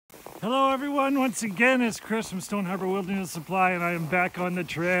Hello everyone, once again it's Kris from Stone Harbor Wilderness Supply and I am back on the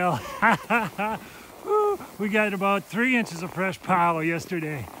trail. Woo, we got about 3 inches of fresh pow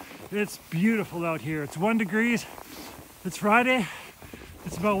yesterday. It's beautiful out here. It's 1 degrees. It's Friday.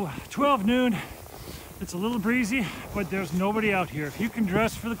 It's about 12 noon. It's a little breezy, but there's nobody out here. If you can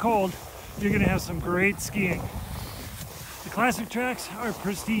dress for the cold, you're gonna have some great skiing. The classic tracks are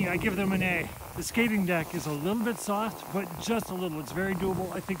pristine. I give them an A. The skating deck is a little bit soft, but just a little. It's very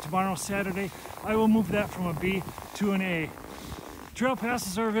doable. I think tomorrow, Saturday, I will move that from a B to an A. Trail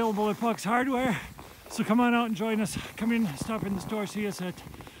passes are available at Buck's Hardware, so come on out and join us. Come in, stop in the store, see us at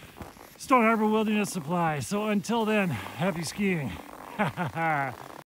Stone Harbor Wilderness Supply. So until then, happy skiing.